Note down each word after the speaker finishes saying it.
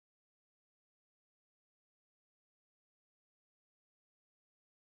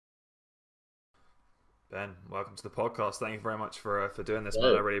Ben, welcome to the podcast. Thank you very much for doing this, man.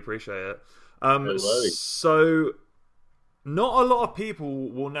 I No, really appreciate it. no worries. So not a lot of people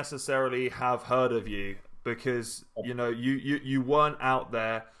will necessarily have heard of you because you weren't out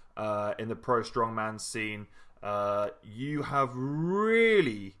there in the pro strongman scene. You have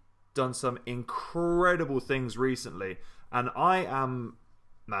really done some incredible things recently, and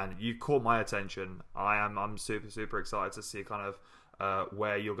man, you caught my attention. I'm super excited to see kind of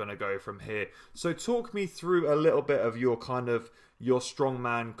where you're going to go from here. So talk me through a little bit of your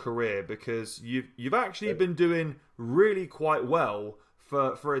strongman career, because you've actually been doing really quite well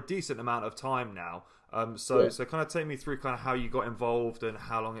for a decent amount of time now. Yeah, So kind of take me through kind of how you got involved and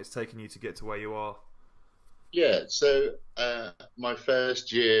how long it's taken you to get to where you are. yeah. So my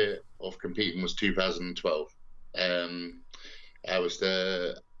first year of competing was 2012. Um, I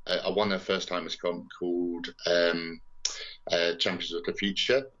won a first timers comp called Champions of the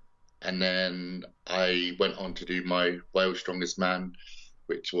Future, and then I went on to do my Wales Strongest Man,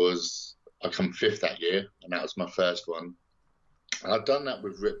 which was I come fifth that year, and that was my first one. And I've done that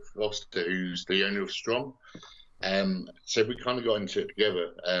with Rick Foster, who's the owner of Strong. So we kind of got into it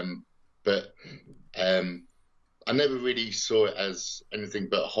together. But I never really saw it as anything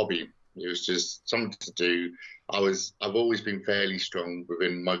but a hobby. It was just something to do. I've always been fairly strong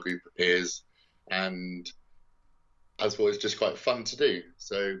within my group of peers, and I thought it was just quite fun to do.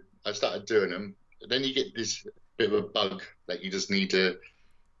 So I started doing them. Then you get this bit of a bug that you need to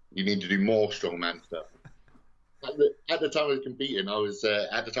do more strongman stuff. At the time I was competing, I was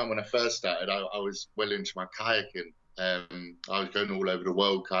at the time when I first started, I was well into my kayaking. I was going all over the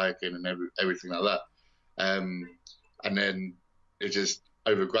world kayaking and everything like that. And then it just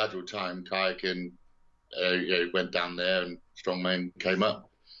over gradual time, kayaking went down there and strongman came up.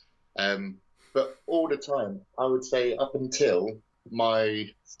 But all the time, I would say up until my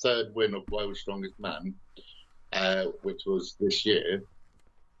third win of World's Strongest Man, which was this year.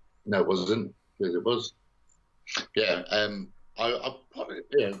 No, it wasn't, because it was. Yeah, I probably,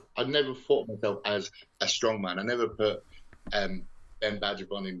 I never thought of myself as a strongman. I never put Ben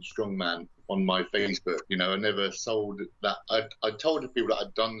Badgerbon in strongman on my Facebook. I never sold that. I told the people that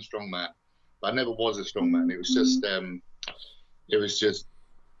I'd done strongman, but I never was a strongman. It was just, It's it was just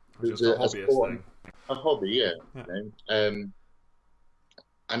a a hobbyist sport, thing. a hobby, yeah. Yeah.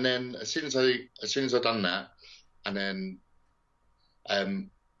 And then as soon as I done that, and then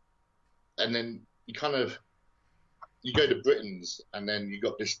um, and then you go to Britain's, and then you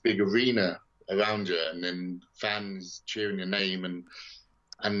got this big arena around you, and then fans cheering your name,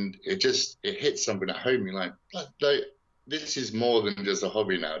 and it hits something at home. You're like, this is more than just a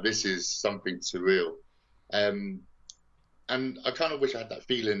hobby now. This is something surreal. And I kind of wish I had that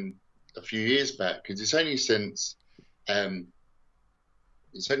feeling a few years back, because um,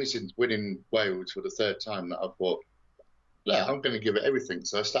 it's only since winning Wales for the third time that I thought, yeah, I'm going to give it everything.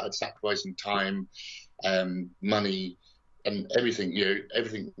 So I started sacrificing time, money, and everything.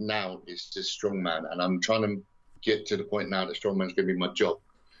 Everything now is just strongman, and I'm trying to get to the point now that strongman's going to be my job.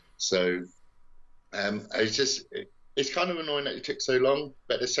 So it's kind of annoying that it took so long,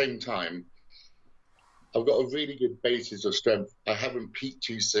 but at the same time, I've got a really good basis of strength. I haven't peaked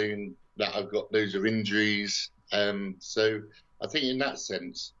too soon. That I've got loads of injuries. So I think in that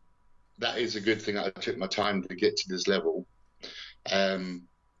sense, that is a good thing that I took my time to get to this level.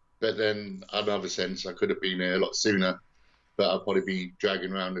 But then, in another sense, I could have been here a lot sooner, but I'll probably be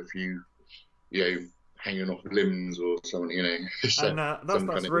dragging around a few, hanging off limbs or something, so, And some that's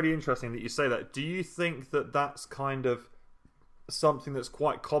kind of. really interesting that you say that. Do you think that that's kind of something that's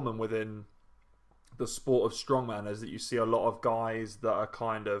quite common within the sport of strongman, is that you see a lot of guys that are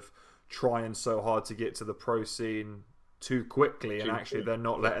kind of trying so hard to get to the pro scene too quickly, and actually they're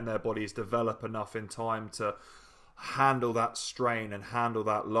not letting their bodies develop enough in time to handle that strain and handle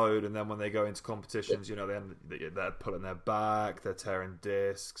that load, and then when they go into competitions, they're pulling their back, they're tearing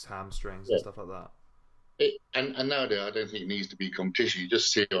discs, hamstrings, and Yeah. stuff like that. And nowadays, I don't think it needs to be competition. You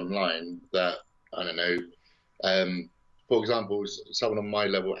just see online that, I don't know, for example, someone on my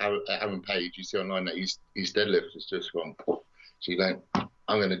level, Aaron Page, you see online that his deadlift is just gone. So you think,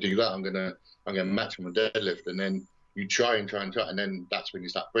 I'm going to do that. I'm going to match him on deadlift, and then you try, and then that's when you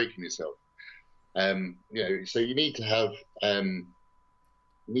start breaking yourself. So you need to have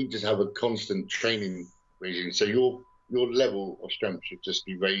a constant training regime. So your level of strength should just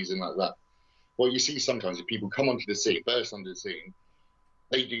be raising like that. What you see sometimes is people come onto the scene, burst onto the scene,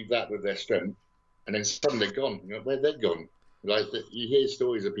 they do that with their strength, and then suddenly they're gone. Where they're gone? Like you hear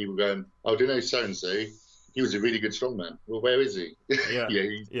stories of people going, "Oh, do you know so and so? he was a really good strongman. Well, where is he? Yeah,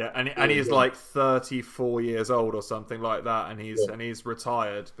 Yeah, yeah, and he's like 34 years old or something like that, and yeah. he's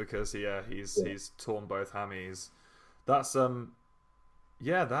retired because he's torn both hammies. That's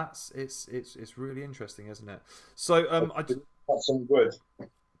yeah, it's really interesting, isn't it? So That's some good. Now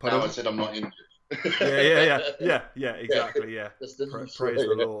I pardon? said I'm not injured. Yeah, exactly, yeah. That's the Praise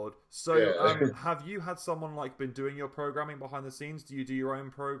the Lord. So, yeah. have you had someone like been doing your programming behind the scenes? Do you do your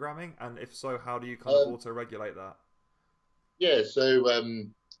own programming? And if so, how do you kind of auto regulate that? Yeah, so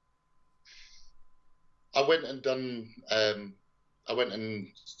I went and done. I went and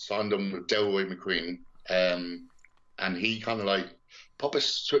signed on with Delroy McQueen, and he kind of like Papa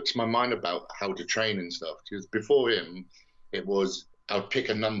switched my mind about how to train and stuff. Because before him, it was I'd pick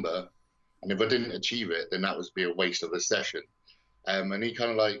a number, and if I didn't achieve it, then that would be a waste of a session. And he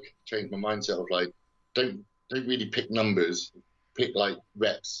kind of like changed my mindset of like don't really pick numbers, pick like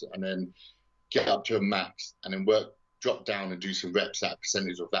reps, and then get up to a max, and then drop down and do some reps at a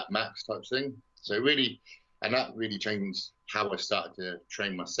percentage of that max type thing. So really, and that really changed how I started to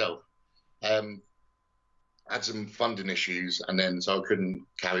train myself. I had some funding issues, and then so I couldn't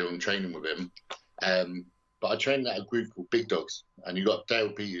carry on training with him. But I trained at a group called Big Dogs, and you got Dale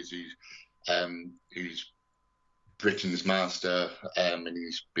Peters, who's Britain's master, and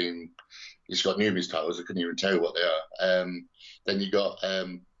he's got numerous titles. I couldn't even tell you what they are. Then you got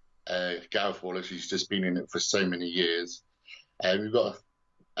Gareth Wallace, who's just been in it for so many years. We've got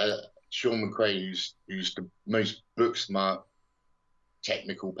Sean McRae, who's the most book smart,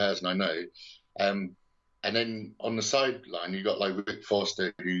 technical person I know. And then on the sideline, you've got like Rick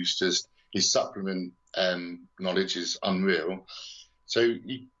Foster, who's just his supplement knowledge is unreal. So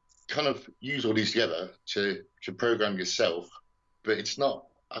you kind of use all these together to program yourself, but it's not.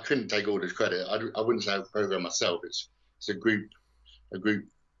 I couldn't take all this credit. I wouldn't say I program myself. It's a group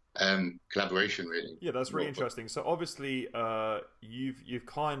collaboration, really. Yeah, that's really interesting. So obviously, you've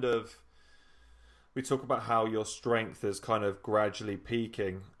kind of we talk about how your strength is kind of gradually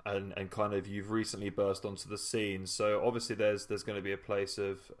peaking, and kind of you've recently burst onto the scene. So obviously, there's going to be a place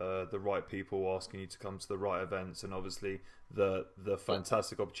of the right people asking you to come to the right events, and obviously the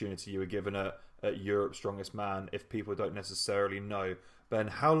fantastic opportunity you were given at Europe's Strongest Man. If people don't necessarily know, Ben,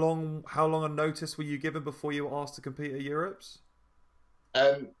 how long a notice were you given before you were asked to compete at Europe's?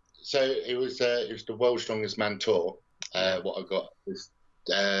 So it was the World's Strongest Man tour. What I got was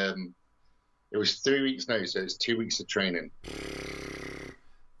it was 3 weeks notice, so it's 2 weeks of training.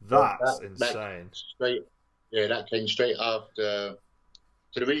 That's insane. That came straight after.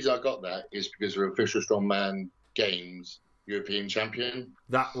 So the reason I got that is because we're official strongman games European champion.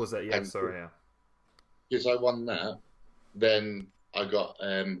 That was it, yeah. And sorry, yeah. Because I won that, then I got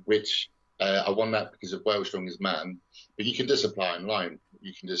I won that because of World's Strongest Man. But you can just apply online.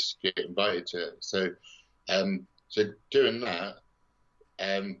 You can just get invited to it. So doing that.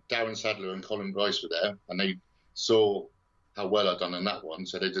 Darren Sadler and Colin Bryce were there, and they saw how well I'd done in that one,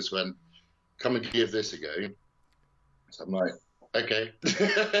 so they just went, "Come and give this a go." So I'm like, "Okay,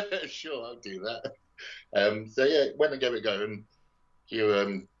 sure, I'll do that." So yeah, went and gave it a go,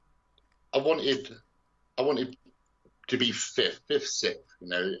 and I wanted to be fifth, sixth,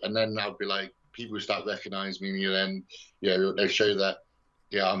 and then I'll be like, people start recognising me, and then they show that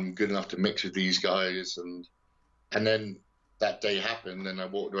I'm good enough to mix with these guys, and then. That day happened, and I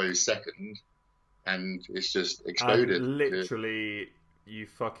walked away second, and it's just exploded. And literally, you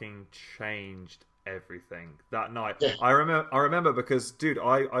fucking changed everything that night. Yeah. I remember because, dude,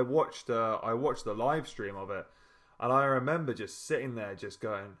 I watched the live stream of it, and I remember just sitting there, just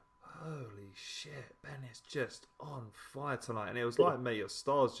going, "Holy shit, Ben is just on fire tonight!" And it was like, mate, your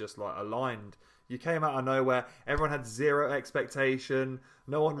stars just like aligned. You came out of nowhere. Everyone had zero expectation.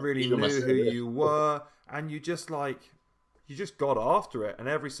 No one really knew who you were, and you just got after it, and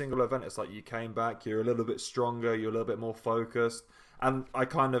every single event it's like you came back, you're a little bit stronger, you're a little bit more focused. And I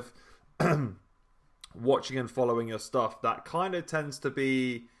kind of watching and following your stuff, that kind of tends to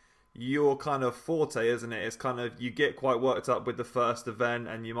be your kind of forte, isn't it? It's kind of, you get quite worked up with the first event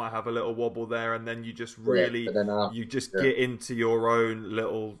and you might have a little wobble there, and then you just really get into your own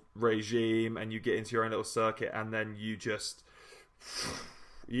little regime, and you get into your own little circuit, and then you just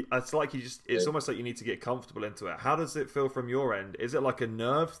it's like it's almost like you need to get comfortable into it. How does it feel from your end? Is it like a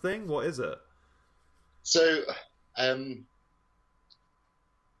nerve thing? What is it? So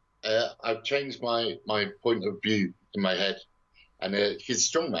I've changed my point of view in my head, and his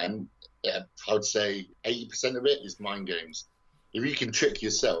strongman, I would say 80% of it is mind games. If you can trick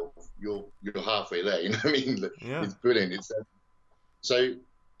yourself, you're halfway there. You know what I mean? Yeah. It's brilliant. So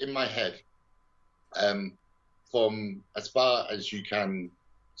in my head, from as far as you can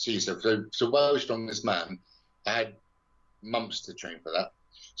see yourself. So World's Strongest Man, I had months to train for that.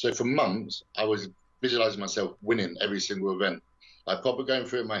 So for months, I was visualizing myself winning every single event. Like proper going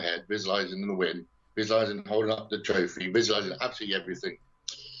through it in my head, visualizing the win, visualizing holding up the trophy, visualizing absolutely everything.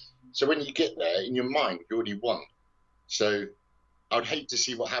 So when you get there, in your mind, you already won. So I would hate to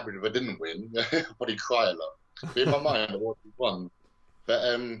see what happened if I didn't win. I'd probably cry a lot. But in my mind, I already won. But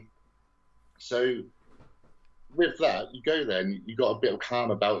so with that, you go there and you got a bit of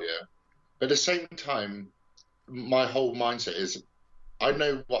calm about you. But at the same time, my whole mindset is I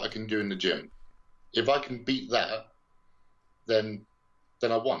know what I can do in the gym. If I can beat that, then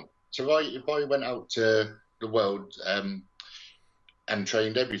I won. So if I went out to the world and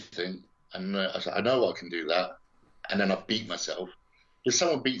trained everything, and I said, I know I can do that, and then I beat myself. If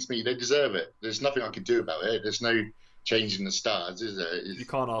someone beats me, they deserve it. There's nothing I can do about it. There's no changing the stars, is there? You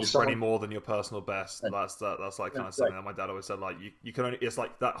can't ask for any more than your personal best. That's like kind of something that my dad always said. Like you can only. It's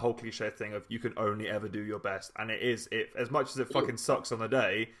like that whole cliche thing of you can only ever do your best, and it is. It as much as it fucking sucks on the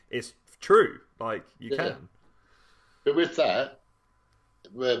day, it's true. Like you can. But with that,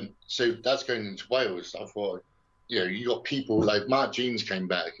 so that's going into Wales. I thought, you got people like Mark Jeans came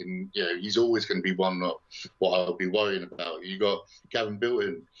back, and he's always going to be one of what I'll be worrying about. You got Gavin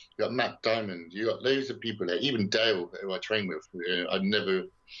Bilton, you got Matt Diamond, you got loads of people there. Even Dale, who I train with, I'll never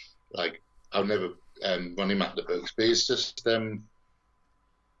run him at the books. But it's just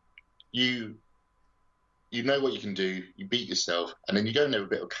you know what you can do. You beat yourself, and then you go in there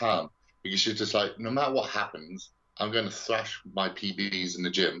with a bit of calm because you're just like, no matter what happens, I'm going to thrash my PBs in the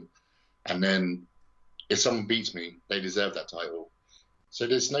gym, and then if someone beats me, they deserve that title. So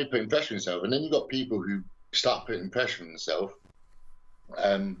there's no putting pressure on yourself. And then you've got people who start putting pressure on themselves.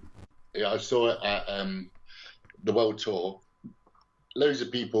 I saw it at the World Tour. Loads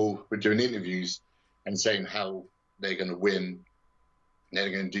of people were doing interviews and saying how they're going to win,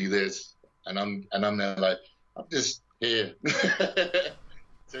 they're going to do this, and I'm there like, I'm just here.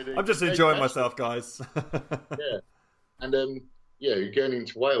 I'm just enjoying myself, guys. Yeah, and going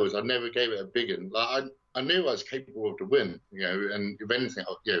into Wales, I never gave it a big one. Like I knew I was capable of the win, and if anything,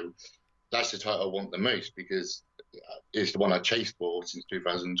 that's the title I want the most because it's the one I chased for since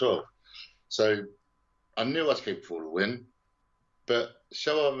 2012. So I knew I was capable of the win, but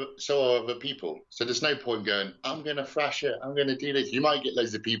so are other people. So there's no point going, I'm going to thrash it, I'm going to do this. You might get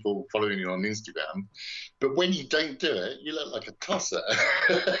loads of people following you on Instagram, but when you don't do it, you look like a tosser.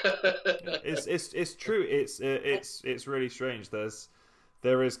 It's true. It's really strange.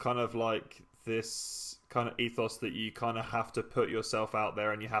 There is kind of like this kind of ethos that you kind of have to put yourself out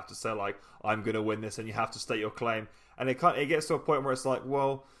there and you have to say like, I'm going to win this, and you have to state your claim. And it gets to a point where it's like,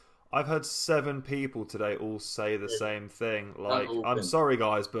 well, I've heard 7 people today all say the same thing. Like, I'm sorry,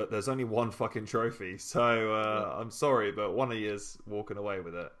 guys, but there's only one fucking trophy. So I'm sorry, but one of you is walking away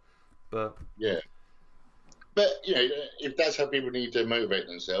with it. But yeah. But, if that's how people need to motivate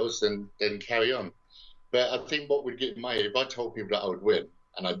themselves, then carry on. But I think what would get in my head, if I told people that I would win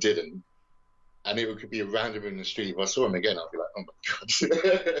and I didn't, and it could be a random in the street, if I saw him again, I'd be like, oh my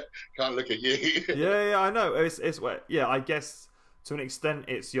God, can't look at you. Yeah, I know. I guess to an extent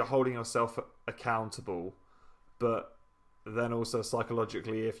it's you're holding yourself accountable, but then also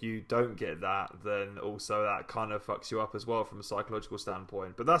psychologically, if you don't get that, then also that kind of fucks you up as well from a psychological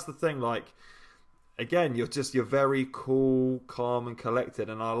standpoint. But that's the thing, like, again, you're very cool, calm and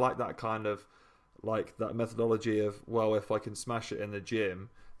collected, and I like that kind of, like, that methodology of, well, if I can smash it in the gym,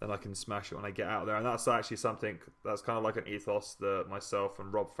 then I can smash it when I get out there. And that's actually something that's kind of like an ethos that myself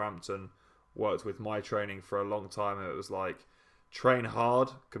and Rob Frampton worked with my training for a long time. And it was like, train hard,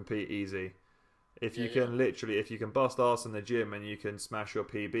 compete easy. If you can bust ass in the gym and you can smash your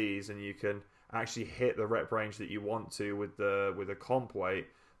PBs and you can actually hit the rep range that you want to with the comp weight,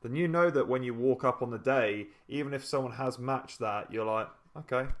 then you know that when you walk up on the day, even if someone has matched that, you're like,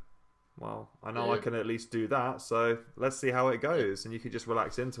 okay, well, I know I can at least do that, so let's see how it goes. And you can just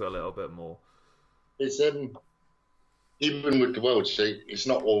relax into it a little bit more. It's even with the world, so it's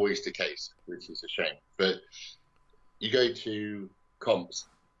not always the case, which is a shame. But you go to comps,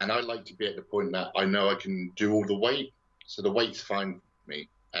 and I like to be at the point that I know I can do all the weight, so the weight's fine for me,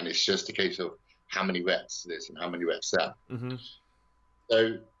 and it's just a case of how many reps this and how many reps that. Mm-hmm.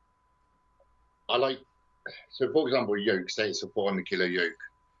 So for example, yoke, say it's a 400 kilo yoke.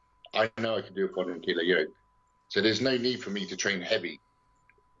 I know I can do a 400 kilo yoke. So there's no need for me to train heavy.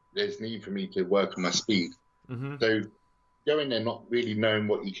 There's need for me to work on my speed. Mm-hmm. So go in there not really knowing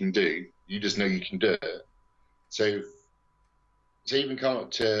what you can do. You just know you can do it. So even come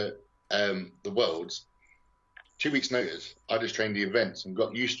up to the Worlds, 2 weeks notice, I just trained the events and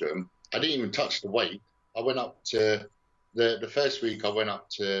got used to them. I didn't even touch the weight. I went up to the first week I went up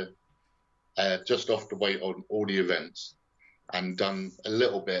to just off the weight on all the events and done a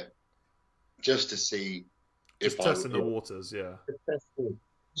little bit just to see Just if I testing the waters, yeah.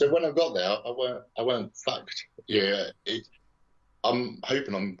 so when I got there I weren't fucked. Yeah, I'm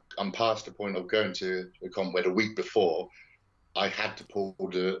hoping I'm past the point of going to a comp where the week before I had to pull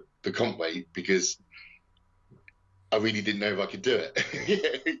the comp weight because I really didn't know if I could do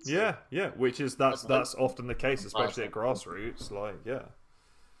it. Yeah, yeah. Which is that's often the case, especially at grassroots. Like, yeah.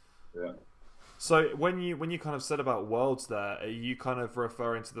 Yeah. So when you kind of said about Worlds there, are you kind of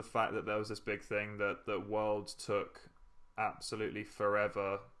referring to the fact that there was this big thing that Worlds took absolutely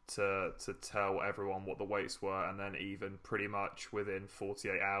forever to tell everyone what the weights were, and then even pretty much within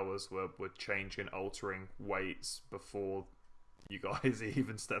 48 hours were changing, altering weights before you guys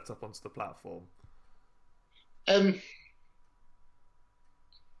even stepped up onto the platform? Um,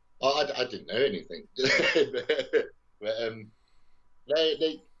 I didn't know anything, but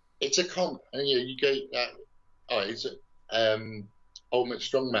they it's a comp, and you go. Oh, it's Ultimate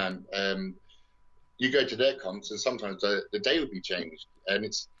Strongman. You go to their comps, and sometimes the day will be changed, and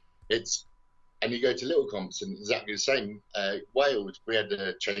it's and you go to little comps, and exactly the same. Wales, we had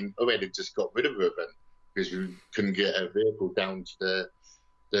to change. Oh, we had just got rid of an event because we couldn't get a vehicle down to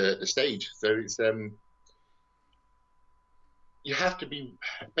the stage. So it's you have to be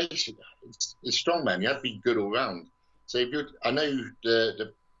basic. It's strongman. You have to be good all round. So if you, I know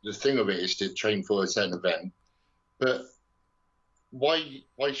the thing of it is to train for a certain event, but why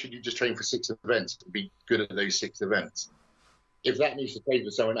should you just train for 6 events to be good at those 6 events? If that needs to pay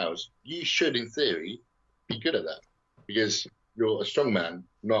for someone else, you should, in theory, be good at that because you're a strong man,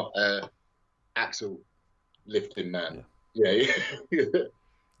 not a axle lifting man. Yeah,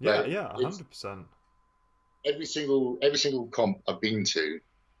 yeah, yeah, 100%. Every single comp I've been to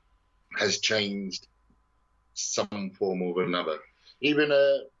has changed some form or another. Even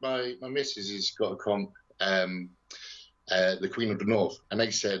my missus has got a comp, the Queen of the North, and they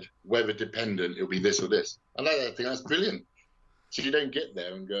said weather dependent, it'll be this or this. And I think that's brilliant. So you don't get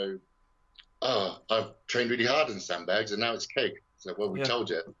there and go, oh, I've trained really hard in sandbags and now it's cake. So well, we told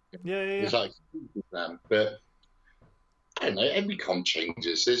you. Yeah. It's like, but I don't know. Every comp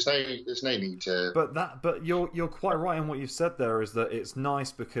changes. There's no need to. But you're quite right in what you've said there. Is that it's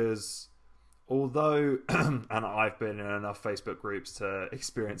nice because although, and I've been in enough Facebook groups to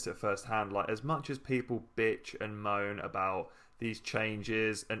experience it firsthand. Like as much as people bitch and moan about these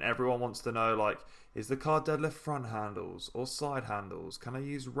changes, and everyone wants to know, like, is the car deadlift front handles or side handles? Can I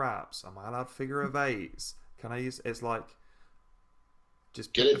use wraps? Am I allowed figure of eights? Can I use? It's like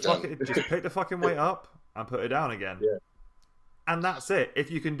just pick the fucking weight up and put it down again. Yeah. And that's it.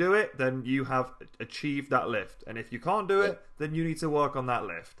 If you can do it, then you have achieved that lift. And if you can't do it, then you need to work on that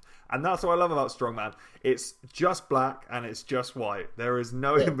lift. And that's what I love about Strongman. It's just black and it's just white. There is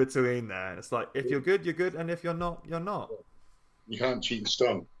no in between there. And it's like, if you're good, you're good. And if you're not, you're not. You can't cheat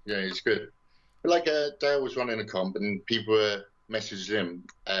strong. Yeah, it's good. But like Dale was running a comp and people were messaging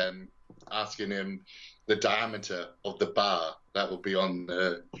him, asking him the diameter of the bar that will be on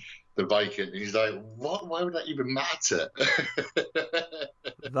the bike, and he's like, "What? Why would that even matter?"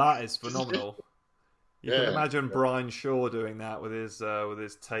 That is phenomenal. You can imagine Brian Shaw doing that with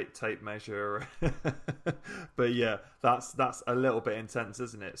his tape measure. But yeah, that's a little bit intense,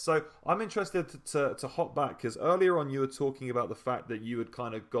 isn't it? So I'm interested to hop back because earlier on you were talking about the fact that you had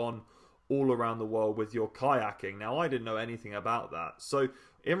kind of gone all around the world with your kayaking. Now I didn't know anything about that. So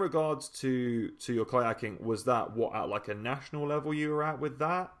in regards to your kayaking, was that what at like a national level you were at with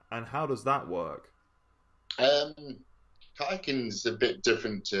that? And how does that work? Kayaking's a bit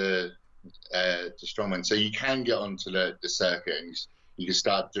different to strongman. So you can get onto the circuit and you can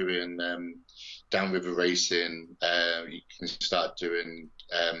start doing downriver racing. You can start doing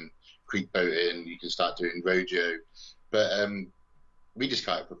creek boating. You can start doing rodeo. But we just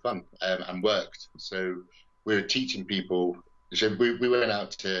kayak for fun and worked. So we were teaching people. So we went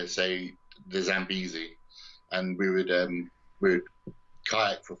out to, say, the Zambezi, and we would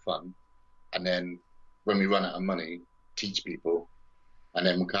kayak for fun, and then when we run out of money, teach people, and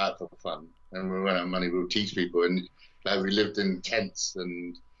then we'll kayak for fun, and when we run out of money, we'll teach people, and like we lived in tents,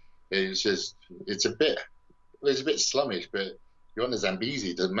 and it's a bit slummish, but you're on the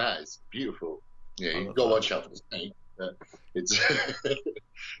Zambezi, it doesn't matter, it's beautiful. Yeah, you've got to watch out for the snake, but it's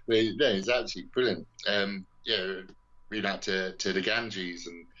it's absolutely brilliant. We went out to the Ganges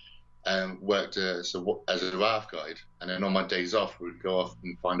and worked as a raft guide. And then on my days off, we'd go off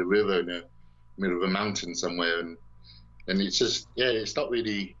and find a river in the middle of a mountain somewhere. And it's just, it's not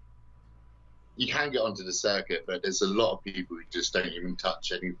really, you can get onto the circuit, but there's a lot of people who just don't even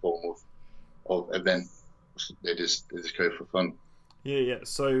touch any form of event They just go for fun. Yeah, yeah.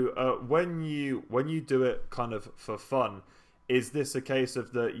 So when you do it kind of for fun, is this a case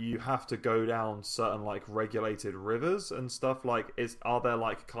of that you have to go down certain like regulated rivers and stuff? Like, are there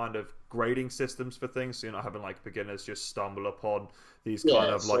like kind of grading systems for things, so you're not having like beginners just stumble upon these kind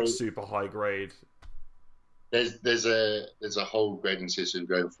Yeah, of so like super high grade? there's a whole grading system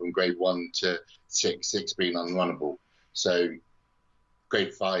going from grade 1 to 6, 6 being unrunnable. So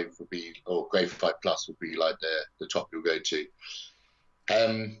grade 5 would be, or grade 5 plus would be like the top you'll go to.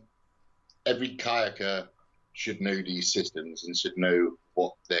 Um, every kayaker should know these systems and should know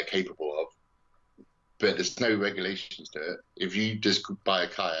what they're capable of, but there's no regulations to it. If you just buy a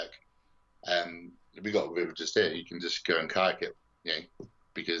kayak, if we got a river just here, you can just go and kayak it, you know,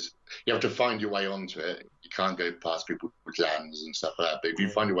 because you have to find your way onto it. You can't go past people's lands and stuff like that. But if you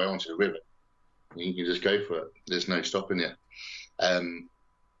find your way onto the river, you can just go for it. There's no stopping you.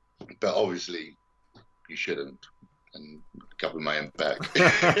 But obviously, you shouldn't. And cover my own back.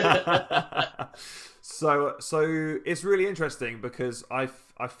 So it's really interesting because I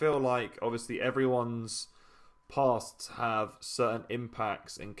feel like obviously everyone's pasts have certain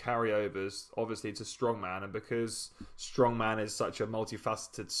impacts and carryovers obviously to strongman, and because strongman is such a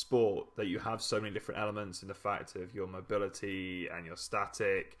multifaceted sport that you have so many different elements in the fact of your mobility and your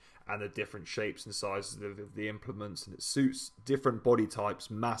static and the different shapes and sizes of the implements, and it suits different body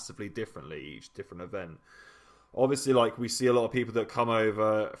types massively differently each different event. Obviously, like, we see a lot of people that come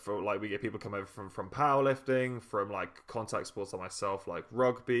over for, like, we get people come over from powerlifting, from like contact sports like myself, like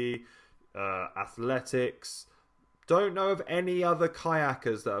rugby, athletics. Don't know of any other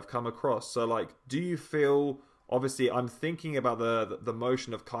kayakers that have come across. So, like, do you feel, obviously I'm thinking about the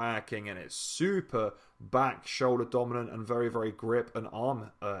motion of kayaking, and it's super back, shoulder dominant, and very, very grip and arm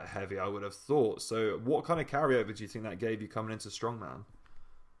heavy, I would have thought. So what kind of carryover do you think that gave you coming into strongman?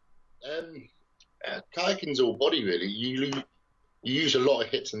 Kayaking's all body, really. You use a lot of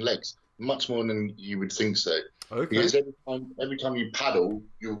hips and legs, much more than you would think so. Okay. Because every time you paddle,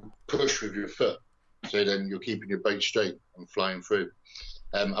 you push with your foot, so then you're keeping your boat straight and flying through.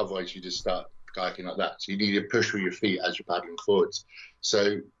 Otherwise, you just start kayaking like that. So you need to push with your feet as you're paddling forwards.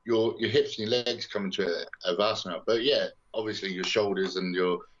 So your hips and your legs come into a vast amount. But yeah, obviously your shoulders and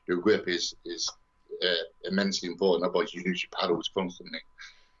your grip is immensely important. Otherwise, you lose your paddles constantly.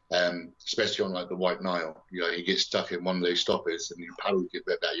 Especially on like the White Nile, you know, you get stuck in one of those stoppers and your paddle get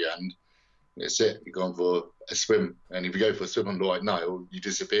ripped out of your hand. That's it. You're going for a swim, and if you go for a swim on the White Nile, you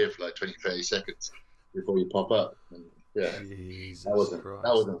disappear for like 20, 30 seconds before you pop up. And yeah, Jesus that wasn't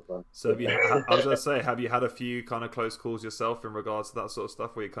fun. So I was gonna say, have you had a few kind of close calls yourself in regards to that sort of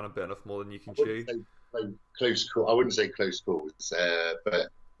stuff, where you're kind of bitten off more than you can chew? Close call. I wouldn't say close calls, but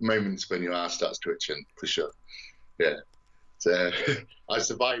moments when your ass starts twitching for sure. Yeah. I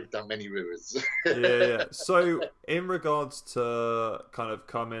survived that many rivers. Yeah. So, in regards to kind of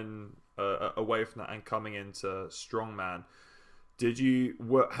coming away from that and coming into strongman,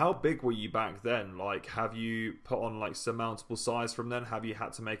 how big were you back then? Like, have you put on like surmountable size from then? Have you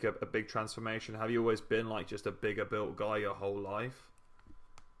had to make a big transformation? Have you always been like just a bigger built guy your whole life?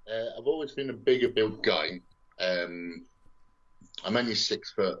 I've always been a bigger built guy. I'm only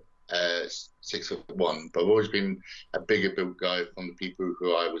 6'1", but I've always been a bigger built guy from the people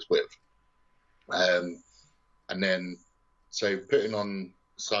who I was with. And then, so putting on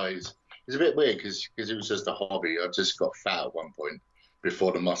size is a bit weird because it was just a hobby. I just got fat at one point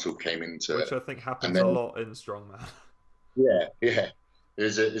before the muscle came into it. Which I think happens a lot in strongman. Yeah.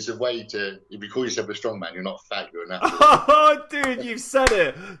 It's a way to, if you call yourself a strongman, you're not fat, you're an athlete. Oh, dude, you've said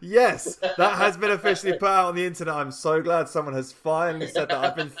it. Yes, that has been officially put out on the internet. I'm so glad someone has finally said that.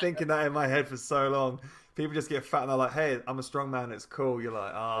 I've been thinking that in my head for so long. People just get fat and they're like, hey, I'm a strongman, it's cool. You're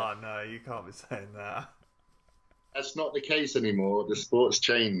like, oh, no, you can't be saying that. That's not the case anymore. The sport's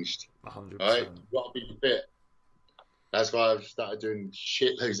changed. 100%. Right? You've got to be fit. That's why I've started doing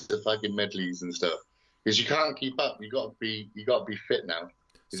shitloads of fucking medleys and stuff. Because you can't keep up. You got to be fit now.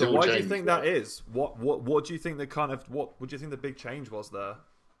 So why do you think that is? What do you think the kind of what do you think the big change was there?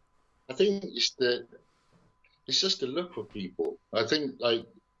 I think it's just the look of people. I think, like,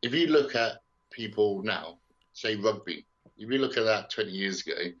 if you look at people now, say rugby, if you look at that 20 years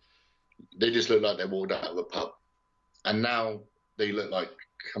ago, they just look like they walked out of a pub, and now they look like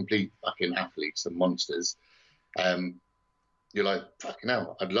complete fucking athletes and monsters. You're like, fucking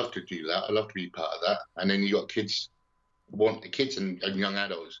hell, I'd love to do that. I'd love to be part of that. And then you got kids and young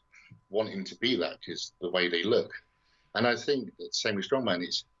adults wanting to be that because the way they look. And I think the same with strongman.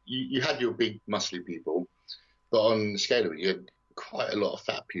 It's you had your big muscly people, but on the scale of it, you had quite a lot of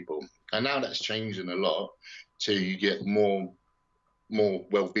fat people. And now that's changing a lot. So you get more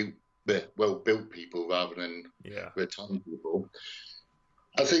well-built the well-built people rather than Yeah. the tiny people.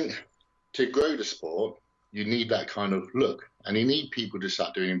 I think to grow the sport, you need that kind of look, and you need people to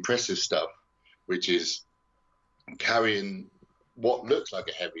start doing impressive stuff, which is carrying what looks like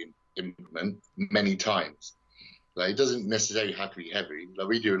a heavy implement many times. Like it doesn't necessarily have to be heavy. Like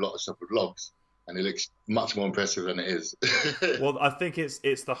we do a lot of stuff with logs, and it looks much more impressive than it is. Well, I think it's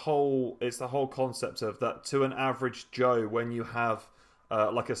the whole concept of that to an average Joe when you have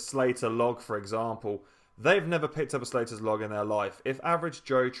like a Slater log, for example. They've never picked up a Slater's log in their life. If average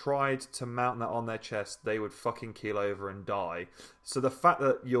Joe tried to mount that on their chest, they would fucking keel over and die. So the fact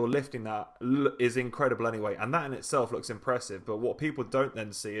that you're lifting that is incredible anyway, and that in itself looks impressive. But what people don't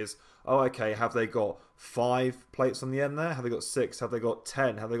then see is, oh, okay, have they got 5 plates on the end there? Have they got 6? Have they got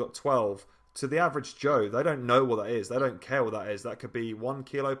 10? Have they got 12? To the average Joe, they don't know what that is. They don't care what that is. That could be 1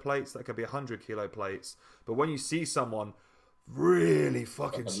 kilo plates. That could be 100 kilo plates. But when you see someone really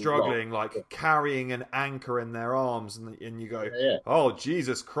fucking struggling, like carrying an anchor in their arms, and you go, oh,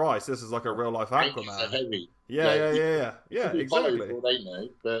 Jesus Christ, this is like a real life Aquaman. Anchors are heavy. Yeah, exactly. They know,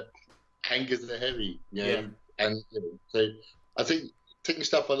 but anchors are heavy, and so I think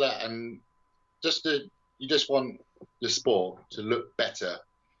stuff like that, and you just want the sport to look better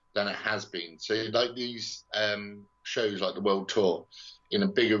than it has been. So like these shows like the World Tour in a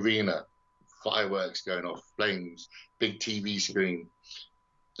big arena, fireworks going off, flames, big TV screen.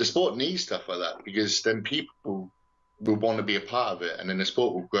 The sport needs stuff like that because then people will want to be a part of it, and then the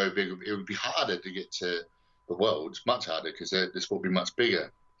sport will grow bigger. It would be harder to get to the world, much harder because the sport will be much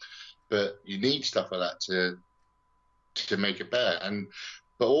bigger. But you need stuff like that to make it better.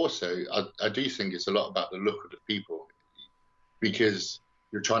 But also, I do think it's a lot about the look of the people because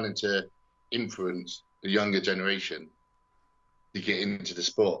you're trying to influence the younger generation to get into the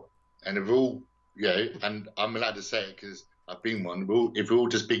sport. And if we're all, and I'm allowed to say it because I've been one, if we're all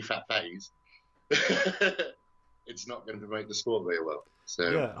just big fat fatties, it's not going to promote the sport very well. So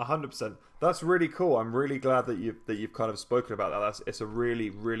yeah, 100%. That's really cool. I'm really glad that you've kind of spoken about that. It's a really,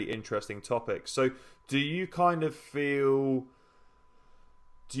 really interesting topic. So do you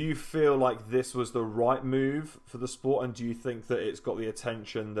feel like this was the right move for the sport, and do you think that it's got the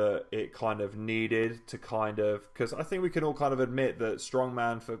attention that it kind of needed to kind of, because I think we can all kind of admit that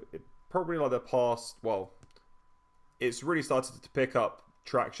strongman for probably like the past, well, it's really started to pick up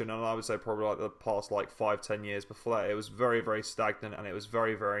traction, and I would say probably like the past like 5-10 years before that it was very, very stagnant and it was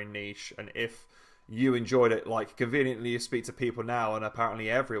very, very niche. And if you enjoyed it, like conveniently you speak to people now and apparently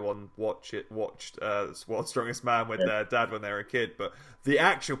everyone watched World's Strongest Man with their dad when they were a kid, but the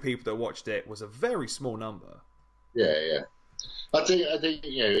actual people that watched it was a very small number. I think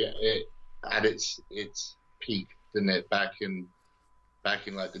it at its peak, didn't it, back in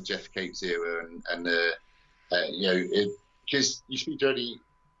like the Jeff Cates era, and because you speak to any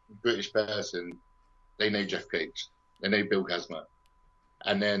British person, they know Jeff Cates, they know Bill Kazma,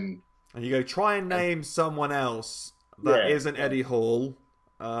 and you go, try and name someone else that isn't Eddie Hall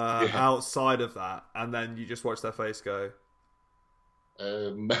outside of that, and then you just watch their face go.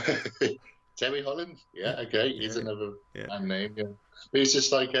 Terry Holland, okay, he's another name, but it's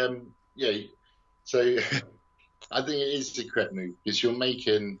just like, so I think it is the correct move because you're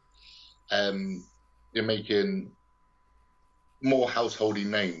making more householdy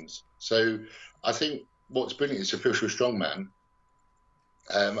names. So I think what's brilliant is Official Strongman.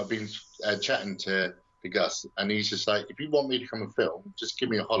 I've been chatting to Gus, and he's just like, if you want me to come and film, just give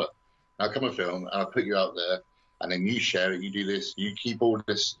me a holler. I'll come and film, and I'll put you out there, and then you share it, you do this, you keep all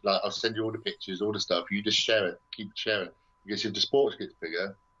this, like I'll send you all the pictures, all the stuff, you just share it, keep sharing it. Because if the sport gets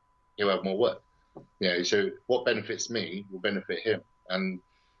bigger, he'll have more work. So what benefits me will benefit him, and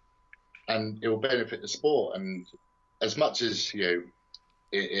it will benefit the sport. And as much as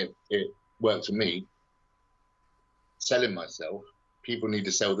it worked for me selling myself, people need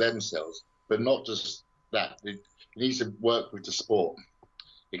to sell themselves, but not just that. It needs to work with the sport.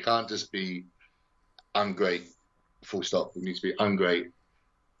 It can't just be I'm great, full stop. It needs to be I'm great,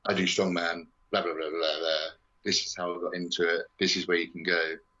 I do strongman, blah blah blah blah blah. This is how I got into it. This is where you can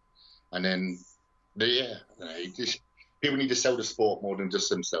go, and then people need to sell the sport more than just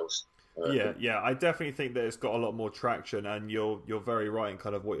themselves. I definitely think that it's got a lot more traction, and you're very right in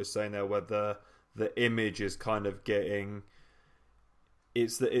kind of what you're saying there, where the image is kind of getting.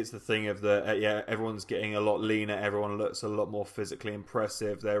 It's the thing of everyone's getting a lot leaner, everyone looks a lot more physically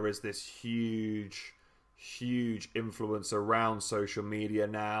impressive. There is this huge influence around social media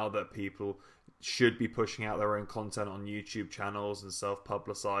now that people should be pushing out their own content on YouTube channels and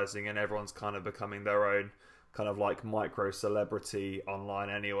self-publicizing, and everyone's kind of becoming their own kind of like micro celebrity online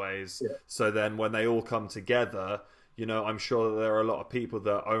anyways. So then when they all come together, you know, I'm sure that there are a lot of people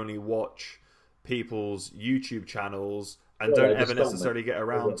that only watch people's YouTube channels and don't ever necessarily get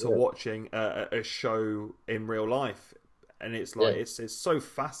around to watching a show in real life. And it's like it's so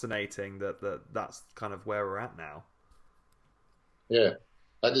fascinating that's kind of where we're at now. Yeah,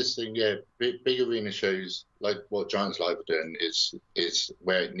 I just think big arena shows like what Giants Live are doing is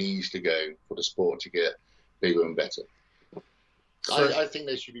where it needs to go for the sport to get bigger and better. So, I think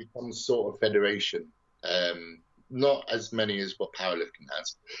there should be some sort of federation, not as many as what powerlifting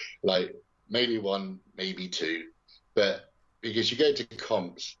has, like maybe one, maybe two, but because you go to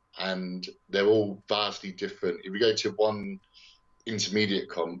comps and they're all vastly different. If you go to one intermediate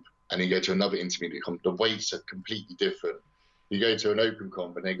comp and you go to another intermediate comp, the weights are completely different. You go to an open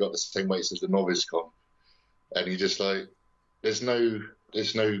comp and they got the same weights as the novice comp, and you just like, there's no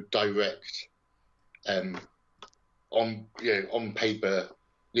direct, on paper,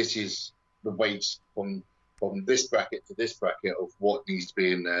 this is the weights from this bracket to this bracket of what needs to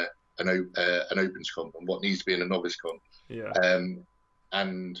be in an opens comp and what needs to be in a novice comp. Yeah.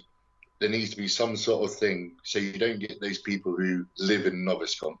 And there needs to be some sort of thing so you don't get those people who live in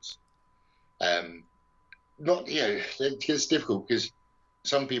novice comps. It's difficult because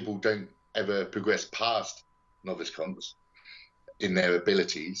some people don't ever progress past novice comps in their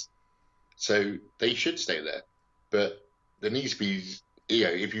abilities, so they should stay there. But there needs to be,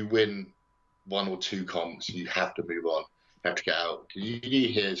 if you win one or two comps, you have to move on, you have to get out. You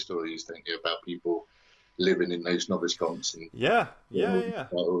hear stories, don't you, about people living in those novice comps and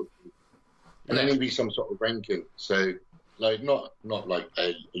and there need to be some sort of ranking. So, like not like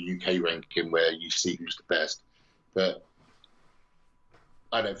a UK ranking where you see who's the best, but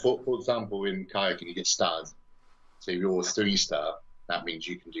I don't know. For example, in kayaking you get stars. So if you're a 3-star, that means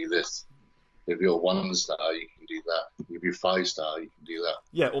you can do this. If you're 1-star, you can do that. If you're 5-star, you can do that.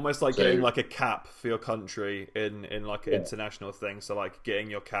 Yeah, almost like getting like a cap for your country in like an international thing. So like getting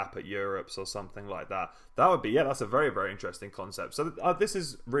your cap at Europe's or something like that. That would be, that's a very, very interesting concept. So this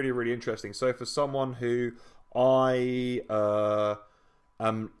is really, really interesting. So for someone who I've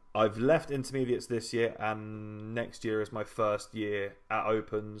left intermediates this year, and next year is my first year at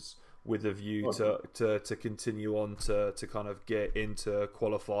Opens with a view to continue on to kind of get into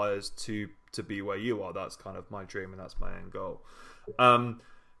qualifiers to be where you are. That's kind of my dream and that's my end goal.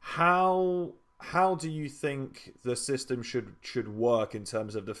 How do you think the system should work in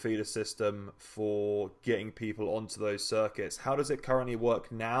terms of the feeder system for getting people onto those circuits? How does it currently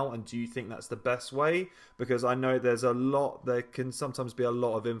work now, and do you think that's the best way? Because I know there can sometimes be a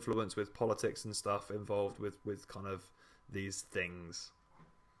lot of influence with politics and stuff involved with kind of these things.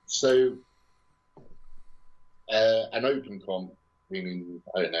 So an open comp, meaning,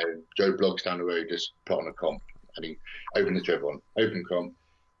 I don't know, Joe Bloggs down the road just put on a comp and he opened the Trevon, open comp.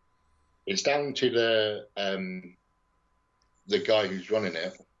 It's down to the guy who's running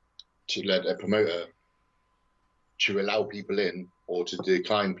it, to let a promoter, to allow people in or to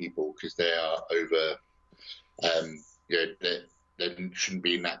decline people because they are over, they shouldn't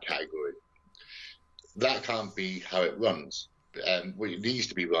be in that category. That can't be how it runs. What it needs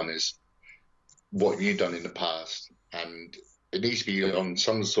to be run is what you've done in the past, and it needs to be on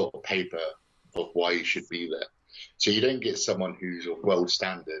some sort of paper of why you should be there. So you don't get someone who's of world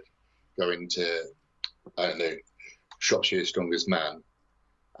standard going to, I don't know, Shropshire's Strongest Man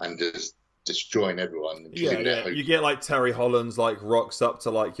and just destroying everyone. You get like Terry Hollands like rocks up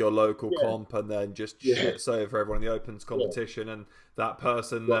to like your local comp and then just shits over everyone in the Opens competition, and that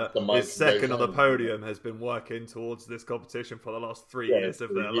person that is second on the podium has been working towards this competition for the last 3 years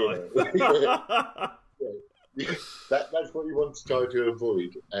of their life. That's what you want to try to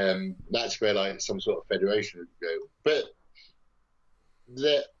avoid. That's where like some sort of federation would go. But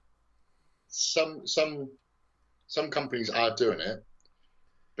some companies are doing it,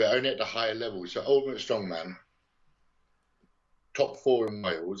 but only at the higher level. So Ultimate Strongman, top 3 in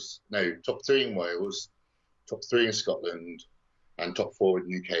Wales, top 3 in Scotland, and top 4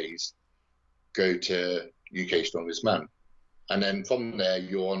 in UK's go to UK Strongest Man, and then from there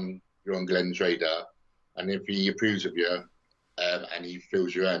you're on Glenn's radar, and if he approves of you and he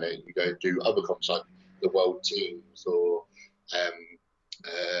feels you earn it, you go do other comps like the World Teams or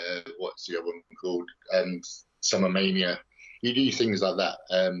what's the other one called, Summer Mania. You do things like that.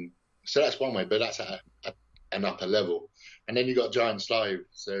 So that's one way, but that's at an upper level. And then you got Giants Live.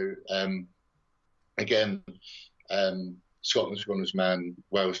 So again, Scotland's Strongest Man,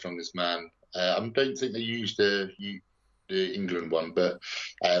 Wales Strongest Man. I don't think they used the England one, but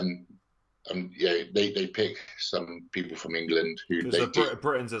they pick some people from England who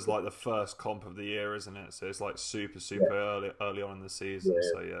Britain's is like the first comp of the year, isn't it? So it's like super early on in the season.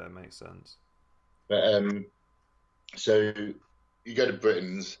 So it makes sense. But So you go to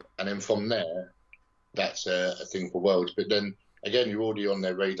Britain's, and then from there, that's a thing for Worlds. But then again, you're already on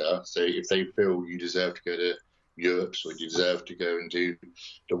their radar. So if they feel you deserve to go to Europe's or you deserve to go and do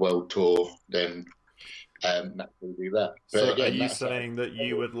the World Tour, then naturally do that. But So, are again, you that's saying that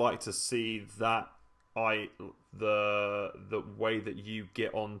you would like to see that the way that you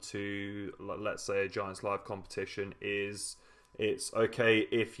get onto, let's say, a Giants Live competition is it's okay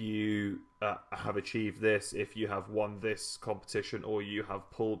if you have achieved this, if you have won this competition, or you have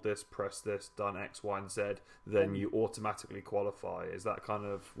pulled this, pressed this, done X, Y, and Z, then you automatically qualify. Is that kind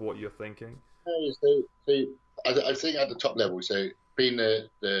of what you're thinking? I think at the top level, so being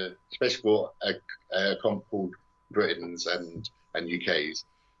the especially for a comp called Britain's and UK's,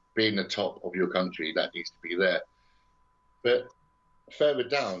 being the top of your country, that needs to be there. But further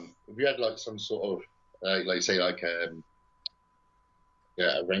down, if you had like some sort of like say like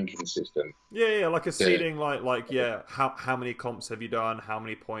yeah, a ranking system, Yeah, like a the, seeding, yeah, how many comps have you done? How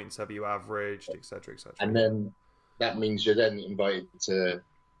many points have you averaged, etc., etc. and then that means you're then invited to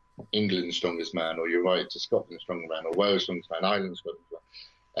England's strongest man, or you're invited to Scotland's strongest man, or Wales' strongest man, Ireland's strongest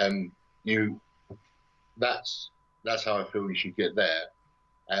man. You that's how I feel you should get there.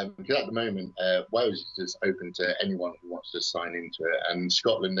 Because at the moment, Wales is just open to anyone who wants to sign into it, and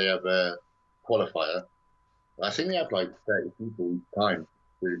Scotland they have a qualifier. I think they have like 30 people each time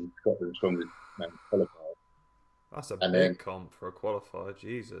doing Scotland's strongest man qualifier, That's a and big then comp for a qualifier,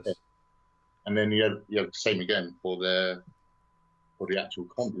 Jesus. and then you have the same again for the actual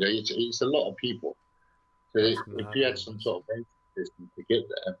comp. It's a lot of people. So if you had some sort of ranking system to get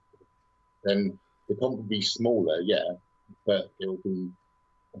there, then the comp would be smaller, yeah, but it will be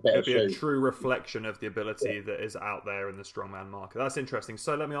a better It'd be a show. true reflection of the ability that is out there in the strongman market. That's interesting.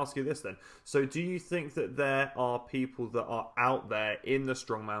 So let me ask you this then. So do you think that there are people that are out there in the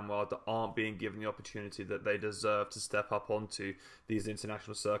strongman world that aren't being given the opportunity that they deserve to step up onto these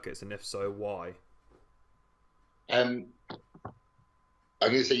international circuits? And if so, why? Um,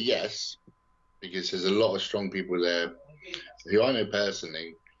 I'm going to say yes, because there's a lot of strong people there who I know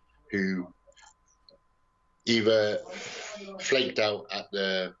personally who either flaked out at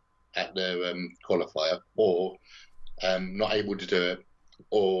the qualifier or not able to do it,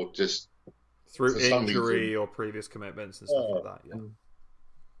 or just Through for some injury reason, or previous commitments and stuff like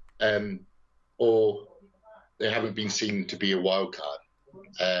that, or they haven't been seen to be a wild card.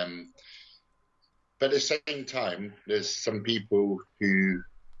 But at the same time, there's some people who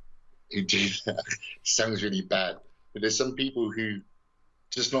do that. Sounds really bad, but there's some people who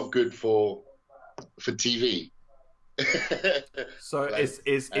just not good for TV. So Like,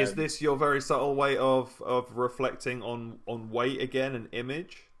 is this your very subtle way of reflecting on weight again and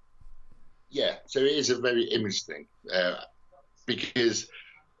image? yeah, so it is a very image thing, because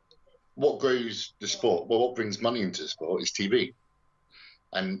what grows the sport, well, what brings money into the sport is TV.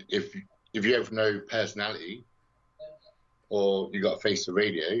 And if you have no personality or you got a face for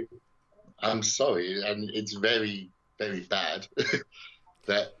radio, I'm sorry, and it's very, very bad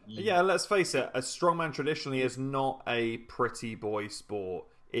that Yeah, let's face it, a strongman traditionally is not a pretty boy sport.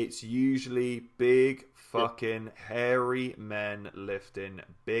 It's usually big, fucking, hairy men lifting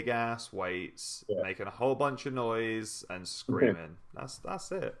big ass weights, yeah, making a whole bunch of noise and screaming. That's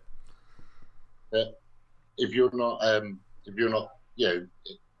it. that if you're not, you know,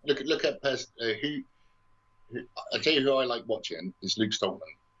 look at who I tell you who I like watching is Luke Stolman.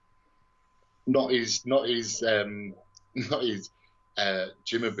 Not his not his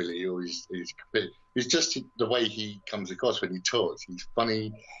gym ability or his it's just the way he comes across when he talks. He's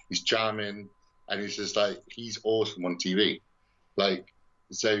funny, he's charming, and he's just like he's awesome on TV. Like,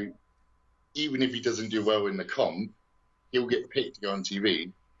 so even if he doesn't do well in the comp, he'll get picked to go on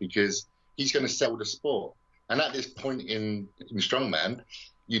TV because he's going to sell the sport. And at this point in strongman,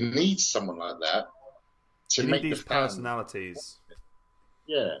 you need someone like that to You need make the these fans. personalities.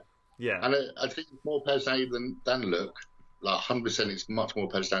 Yeah, Yeah. and I think it's more personality than look. Like 100%, it's much more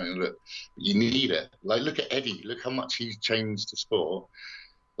personality than look. But you need it. Like, look at Eddie. Look how much he's changed the sport.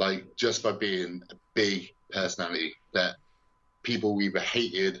 Like, just by being a big personality that people either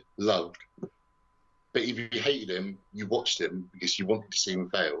hated, loved. But if you hated him, you watched him because you wanted to see him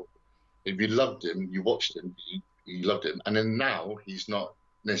fail. If you loved him, you watched him, you loved him. And then now he's not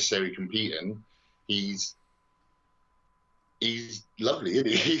necessarily competing. He's lovely, isn't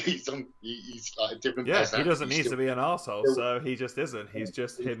he? He's like a different Yeah, he personality. doesn't need to be an arsehole, so he just isn't. He's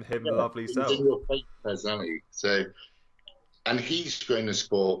just him Yeah, lovely he's self. in your fake personality. So, and he's grown the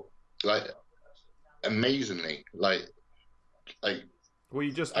sport like amazingly. Like Well, I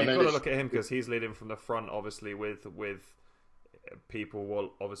you've know got to this. look at him because he's leading from the front, obviously, with people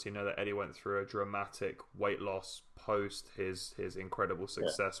will obviously know that Eddie went through a dramatic weight loss post his incredible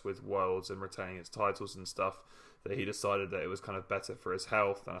success with Worlds and retaining his titles and stuff, that he decided that it was kind of better for his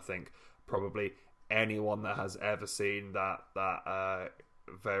health. And I think probably anyone that has ever seen that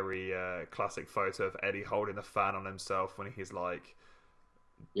very classic photo of Eddie holding the fan on himself when he's like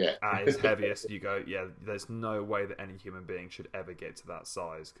at his heaviest, you go, yeah, there's no way that any human being should ever get to that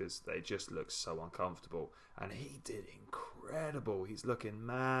size, because they just look so uncomfortable. And he did incredible. He's looking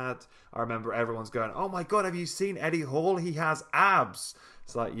mad. I remember everyone's going, oh my god, have you seen Eddie Hall? He has abs.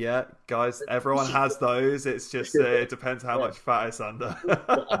 It's like, yeah, guys, everyone has those. It's just it depends how much fat it's under.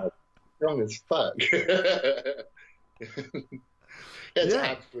 Strong as fuck. It's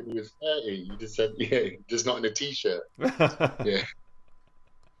abs when he was 30. You just said, just not in a t-shirt. But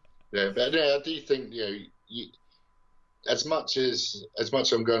I do think, as much as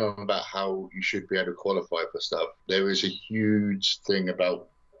I'm going on about how you should be able to qualify for stuff, there is a huge thing about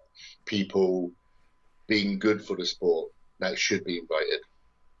people being good for the sport that should be invited,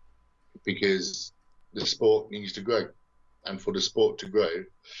 because the sport needs to grow, and for the sport to grow,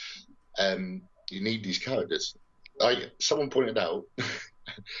 you need these characters. Like someone pointed out,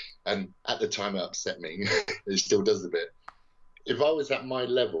 and at the time it upset me, it still does a bit. If I was at my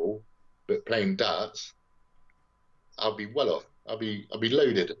level but playing darts, I'll be well off. I'll be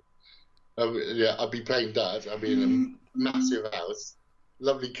loaded. I'll be playing darts. I'll be in a massive house,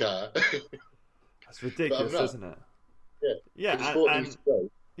 lovely car. That's ridiculous, isn't it? Yeah.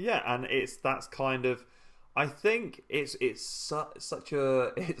 And that's kind of. I think it's such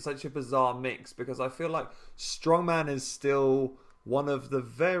a bizarre mix, because I feel like strongman is still one of the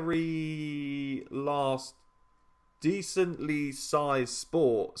very last decently sized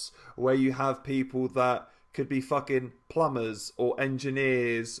sports where you have people that could be fucking plumbers or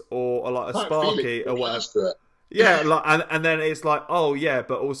engineers or like a Sparky or whatever. Yeah, like, and then it's like, oh yeah,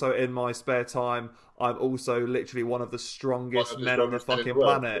 but also in my spare time, I'm also literally one of the strongest men on the fucking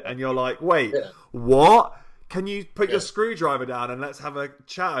planet. And you're like, wait, what? Can you put your screwdriver down and let's have a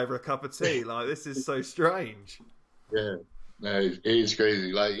chat over a cup of tea? Like, this is so strange. Yeah, no, it is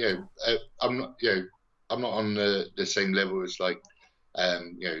crazy. Like, I'm not on the same level as like,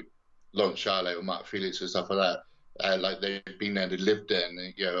 Lawrence Charlotte or Mark Felix and stuff like that. Like they've been there, they lived there, and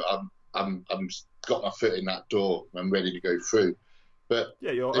I'm got my foot in that door. I'm ready to go through. But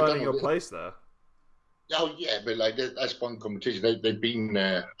yeah, you're earning your place there. Oh yeah, but like that's one competition. They've been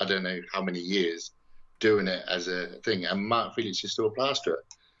there, I don't know how many years, doing it as a thing. And Mark Felix is still a plasterer.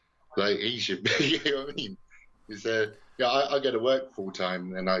 Like he should be. You know what I mean? It's I go to work full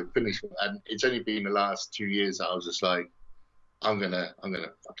time and I finish, and it's only been the last 2 years that I was just like, I'm gonna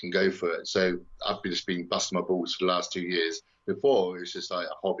fucking go for it. So I've just been busting my balls for the last 2 years. Before it was just like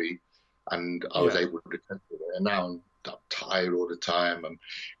a hobby, and I was able to cope with it. And now I'm tired all the time. I'm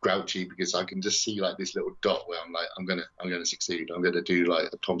grouchy because I can just see like this little dot where I'm like, I'm gonna succeed. I'm gonna do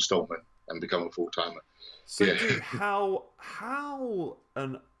like a Tom Stoltman and become a full timer. So, dude, how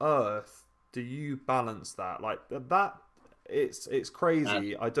on earth do you balance that? Like that, it's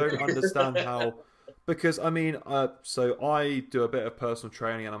crazy. I don't understand how. Because, I mean, so I do a bit of personal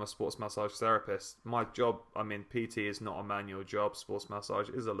training and I'm a sports massage therapist. My job, I mean, PT is not a manual job. Sports massage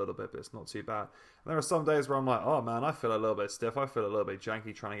is a little bit, but it's not too bad. And there are some days where I'm like, oh man, I feel a little bit stiff. I feel a little bit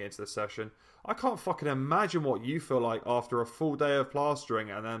janky trying to get into the session. I can't fucking imagine what you feel like after a full day of plastering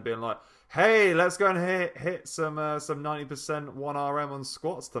and then being like, hey, let's go and hit some 90% 1RM on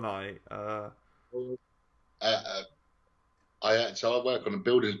squats tonight. So I work on a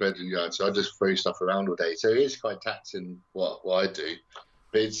builder's bedroom yard, so I just throw stuff around all day. So it is quite taxing what I do,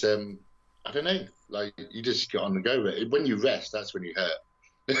 but it's I don't know, like you just get on the go with it. When you rest, that's when you hurt.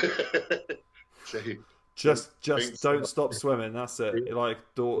 So just don't stop swimming. That's it. Like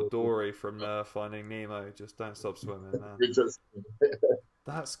Dory from Finding Nemo. Just don't stop swimming, man.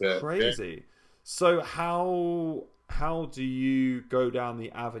 That's crazy. Yeah. So how do you go down the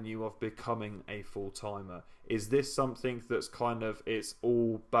avenue of becoming a full-timer? Is this something that's kind of, it's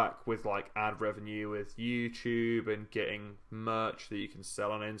all back with like ad revenue with YouTube and getting merch that you can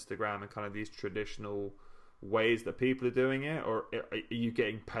sell on Instagram and kind of these traditional ways that people are doing it? Or are you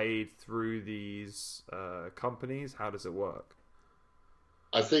getting paid through these companies? How does it work?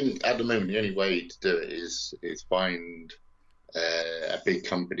 I think at the moment the only way to do it is find a big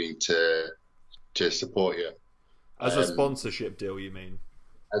company to support you. As a sponsorship deal, you mean?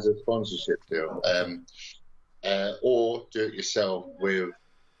 As a sponsorship deal. Or do it yourself with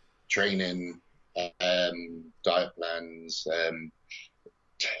training, diet plans,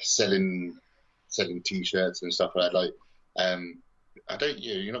 selling t-shirts and stuff like that. Like,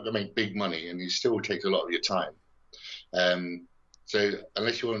 you're not going to make big money, and it still takes a lot of your time. So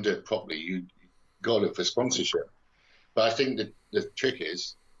unless you want to do it properly, you got to look for sponsorship. But I think the trick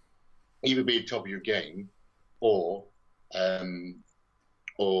is either be top of your game, or um,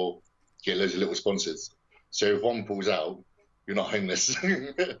 or get loads of little sponsors. So if one pulls out, you're not homeless.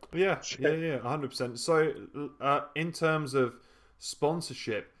 Yeah, 100%. So, in terms of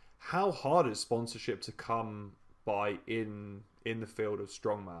sponsorship, how hard is sponsorship to come by in the field of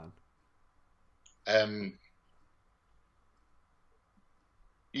strongman? um,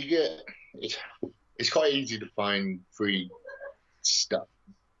 you get it's quite easy to find free stuff,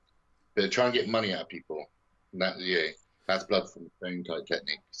 but try and get money out of people. That's blood from the stone type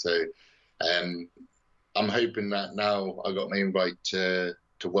technique. So um, I'm hoping that now I got my invite to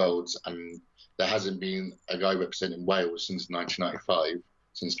Worlds, and there hasn't been a guy representing Wales since 1995,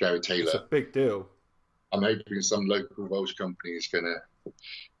 since Gary It's a Taylor. big deal. I'm hoping some local Welsh company is going to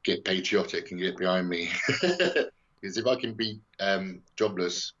get patriotic and get behind me. Because if I can be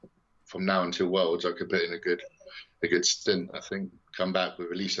jobless from now until Worlds, I could put in a good stint. I think come back with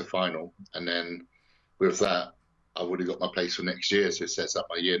at least a final, and then with that, I would have got my place for next year. So it sets up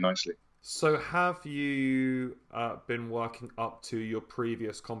my year nicely. So, have you been working up to your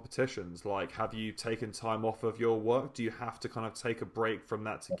previous competitions? Like, have you taken time off of your work? Do you have to kind of take a break from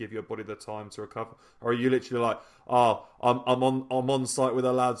that to give your body the time to recover, or are you literally like, oh, I'm on site with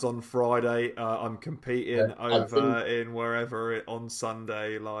the lads on Friday. I'm competing over in wherever on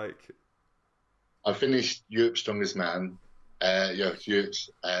Sunday. Like, I finished Europe's Strongest Man, Europe's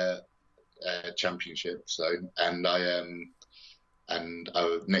championship. So,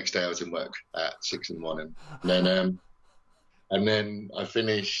 next day I was in work at 6 in the morning. And then I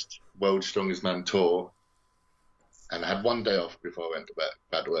finished World's Strongest Man tour, and I had one day off before I went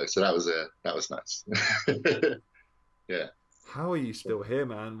back to work. So that was nice. Yeah. how are you still here,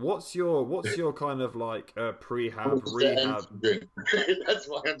 man? What's your kind of like prehab rehab? That's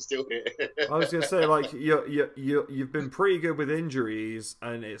why I'm still here. I was gonna say, like, you've been pretty good with injuries,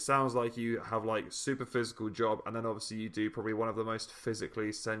 and it sounds like you have like super physical job, and then obviously you do probably one of the most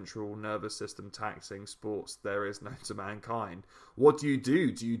physically central nervous system taxing sports there is known to mankind. What do you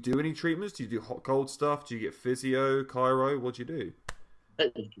do? Do you do any treatments? Do you do hot cold stuff? Do you get physio, chiro? What do you do?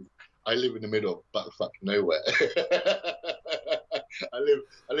 I live in the middle of buttfuck nowhere. I live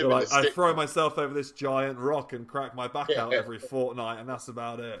in Like, a I stick. throw myself over this giant rock and crack my back out every fortnight, and that's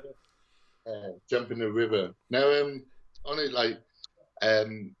about it. Jump in the river. No, on it, like,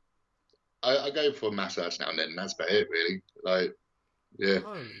 I go for a massage now and then. That's about it, really. Like, yeah.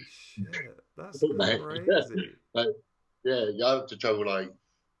 Holy shit, that's Mate. crazy. Like, yeah, you have to travel like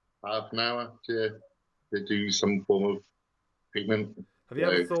half an hour to do some form of treatment. Have you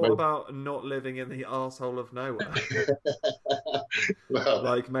ever thought about not living in the arsehole of nowhere? Well,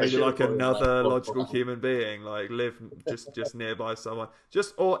 Like I maybe should like have another thought logical about human being, like live just nearby someone,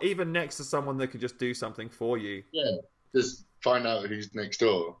 just or even next to someone that could just do something for you. yeah, just find out who's next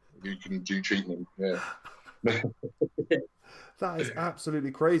door. You can do treatment. Yeah. That is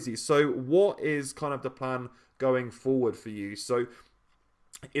absolutely crazy. So what is kind of the plan going forward for you? So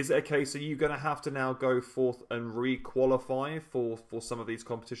is it a case, are you going to have to now go forth and re-qualify for some of these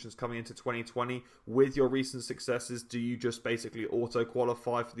competitions coming into 2020 with your recent successes? Do you just basically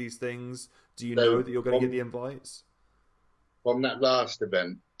auto-qualify for these things? Do you know that you're going to get the invites? From that last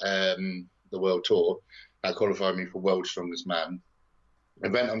event, the World Tour, that qualified me for World Strongest Man. The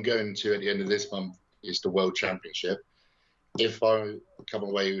event I'm going to at the end of this month is the World Championship. If I come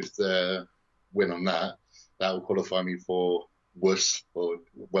away with the win on that, that will qualify me for WUS, or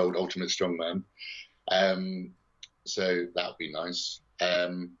World Ultimate Strongman. So that would be nice.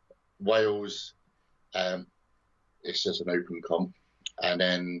 Wales, it's just an open comp, and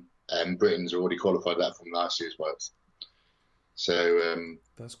then Britain's already qualified that from last year's Worlds. So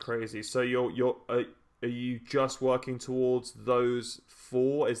That's crazy. So are you just working towards those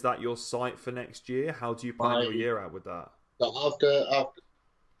four? Is that your sight for next year? How do you plan your year out with that? so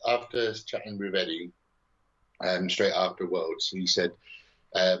after chatting with Eddie, straight after Worlds, he said,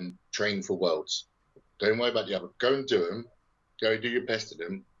 train for Worlds. Don't worry about the other. Go and do them. Go do your best at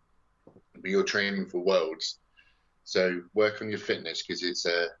them. But you're training for Worlds. So work on your fitness, because it's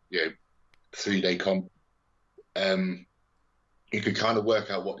a 3-day comp. You can kind of work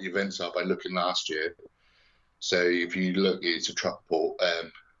out what the events are by looking last year. So if you look, it's a truck port.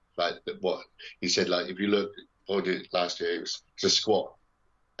 Like what he said, like if you look, what did last year? It's a squat.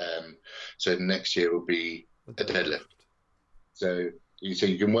 So the next year will be a deadlift. So you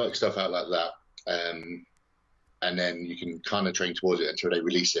can work stuff out like that, and then you can kind of train towards it until they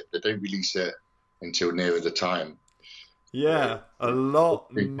release it. They don't release it until nearer the time. Yeah, a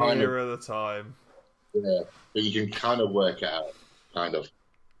lot nearer the time. Yeah, but you can kind of work it out. kind of.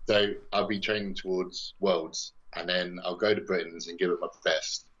 So I'll be training towards Worlds, and then I'll go to Britain's and give it my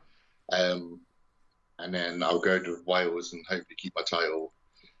best. And then I'll go to Wales and hopefully keep my title.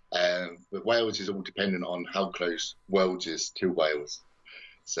 But Wales is all dependent on how close Worlds is to Wales.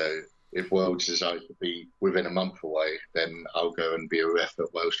 So if Worlds decides to be within a month away, then I'll go and be a ref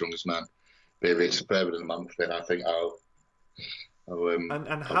at World's Strongest Man. But if it's further than a month, then I think I'll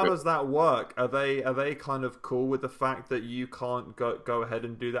and how does that work? Are they kind of cool with the fact that you can't go ahead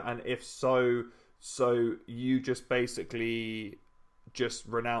and do that? And if so you just basically just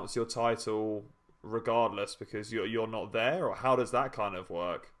renounce your title regardless because you're not there, or how does that kind of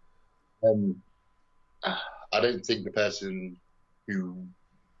work? I don't think the person who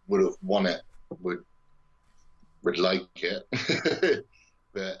would have won it would like it,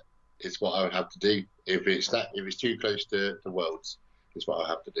 but it's what I would have to do. If it's too close to Worlds, it's what I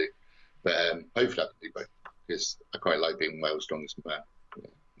have to do. But hopefully I can do both because I quite like being Wales' Strongest Man.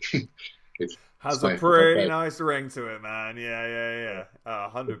 Yeah. Has a pretty nice ring to it, man. Yeah.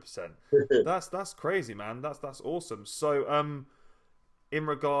 100%. That's crazy, man. That's awesome. So, in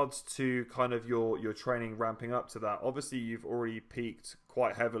regards to kind of your training ramping up to that, obviously you've already peaked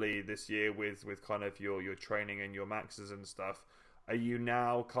quite heavily this year with kind of your training and your maxes and stuff. Are you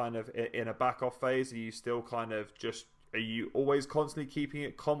now kind of in a back off phase? Are you still kind of are you always constantly keeping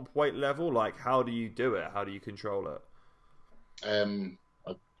it comp weight level? Like, how do you do it? How do you control it?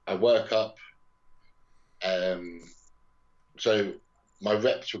 I work up. So my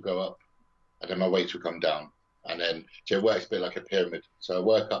reps will go up and then my weights will come down. And then, so it works a bit like a pyramid. So I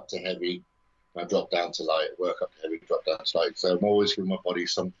work up to heavy, I drop down to light, work up to heavy, drop down to light. So I'm always giving my body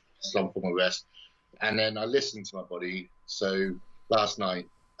some form of rest. And then I listen to my body. So last night,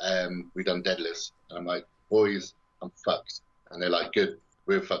 we done deadlifts. And I'm like, boys, I'm fucked. And they're like, good,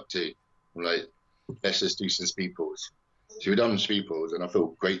 we're fucked too. I'm like, let's just do some speed pulls. So we done speed pulls, and I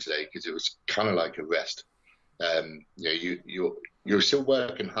feel great today because it was kind of like a rest. You're still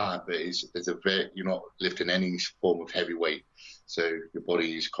working hard, but you're not lifting any form of heavy weight, so your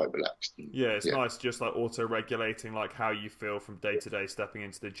body is quite relaxed. It's nice, just like auto-regulating, like how you feel from day to day stepping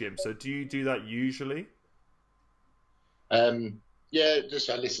into the gym. So do you do that usually? Just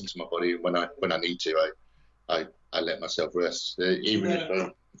I listen to my body when I need to. I let myself rest, even if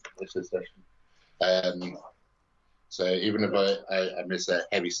I miss a session. So even if I miss a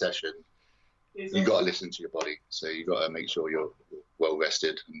heavy session, you got to listen to your body. So you got to make sure you're well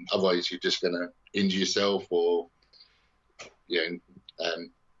rested. And otherwise, you're just going to injure yourself or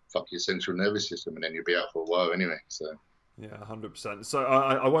fuck your central nervous system, and then you'll be out for a while anyway. So. Yeah, 100%. So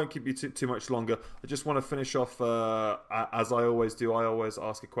I won't keep you too much longer. I just want to finish off, as I always do. I always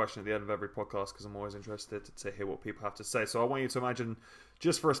ask a question at the end of every podcast because I'm always interested to hear what people have to say. So I want you to imagine,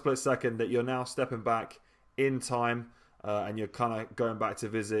 just for a split second, that you're now stepping back in time and you're kind of going back to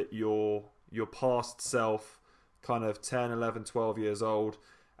visit your past self, kind of 10, 11, 12 years old,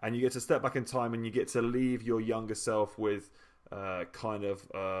 and you get to step back in time and you get to leave your younger self with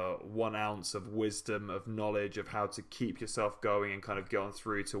 1 ounce of wisdom, of knowledge of how to keep yourself going and kind of get on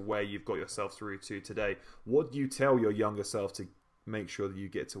through to where you've got yourself through to today. What do you tell your younger self to make sure that you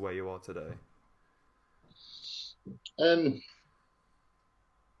get to where you are today?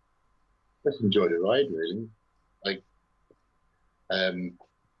 Just enjoy the ride, really. Like,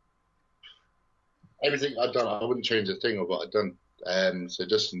 everything I've done, I wouldn't change a thing of what I've done. So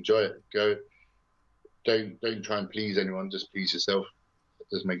just enjoy it. Go. Don't try and please anyone. Just please yourself.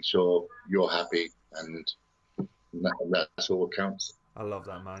 Just make sure you're happy, and that's all that counts. I love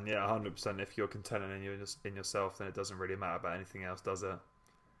that, man. Yeah, 100%. If you're content in yourself, then it doesn't really matter about anything else, does it?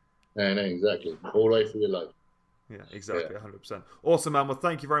 No, exactly. All the way through your life. Yeah, exactly, 100%. Awesome, man. Well,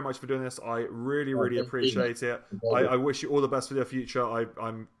 thank you very much for doing this. I really appreciate it. I wish you all the best for your future.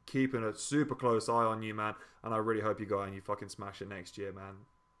 I'm keeping a super close eye on you, man, and I really hope you go out and you fucking smash it next year, man.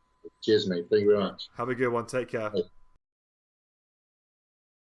 Cheers, mate. Thank you very much. Have a good one. Take care.